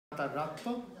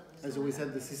Catarratto, as we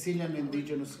said, the Sicilian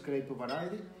indigenous grape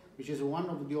variety, which is one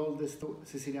of the oldest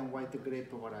Sicilian white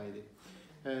grape variety.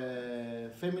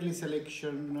 Family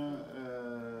selection,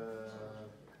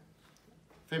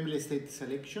 family estate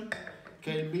selection.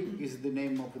 KELBI is the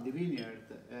name of the vineyard,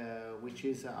 which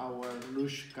is our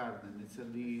lush garden. It's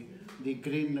the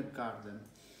green garden.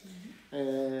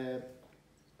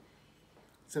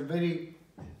 It's a very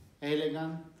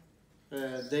elegant,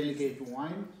 delicate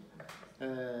wine.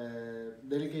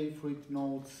 Delicate fruit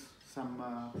notes, some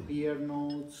pear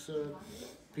notes,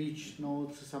 peach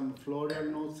notes, some floral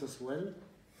notes as well.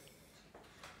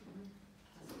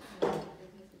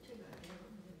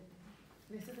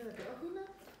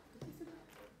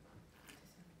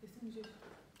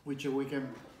 Which we can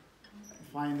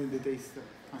find in the taste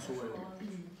as well.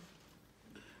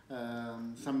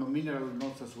 Some mineral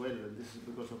notes as well. This is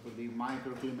because of the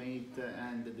microclimate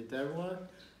and the terroir.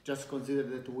 Just consider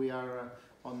that we are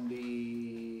on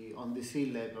the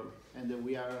sea level, and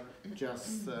we are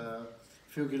just a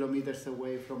few kilometers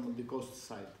away from the coast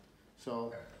side.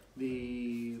 So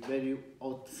the very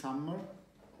hot summer,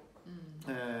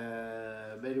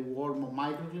 very warm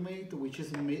microclimate, which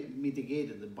is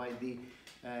mitigated by the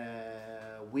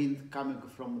wind coming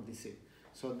from the sea.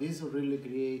 So this really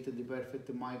creates the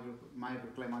perfect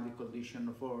microclimatic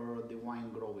condition for the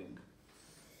wine growing.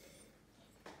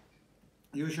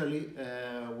 Usually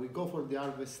we go for the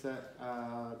harvest at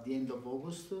the end of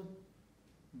August,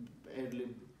 early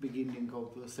beginning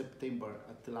of September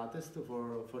at the latest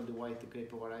for the white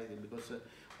grape variety, because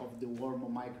of the warm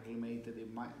microclimate,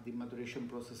 the maturation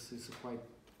process is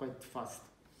quite fast.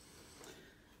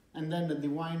 And then the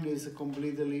wine is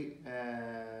completely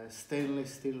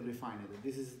stainless steel refined.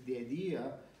 This is the idea,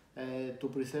 to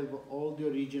preserve all the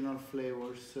original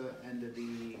flavors and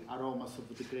the aromas of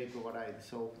the grape variety.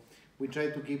 So we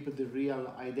try to keep the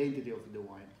real identity of the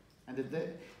wine.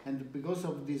 And because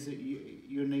of this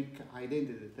unique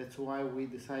identity, that's why we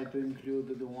decided to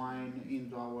include the wine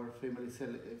into our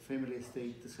family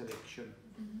estate selection.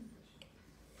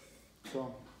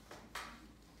 So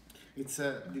it's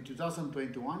the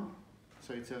 2021,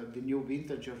 so it's the new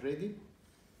vintage already,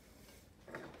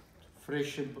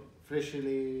 freshly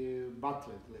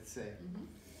bottled, let's say.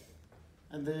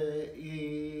 And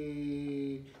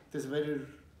it is very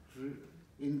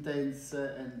intense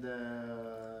and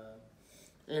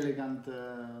elegant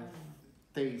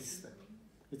taste.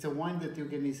 It's a wine that you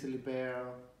can easily pair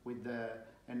with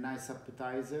a nice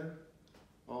appetizer,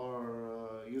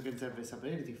 or you can serve as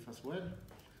aperitif as well,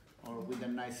 or with a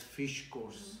nice fish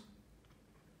course.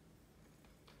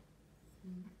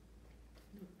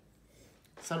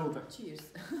 Salute.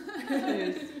 Cheers.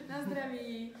 Na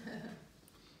zdraví.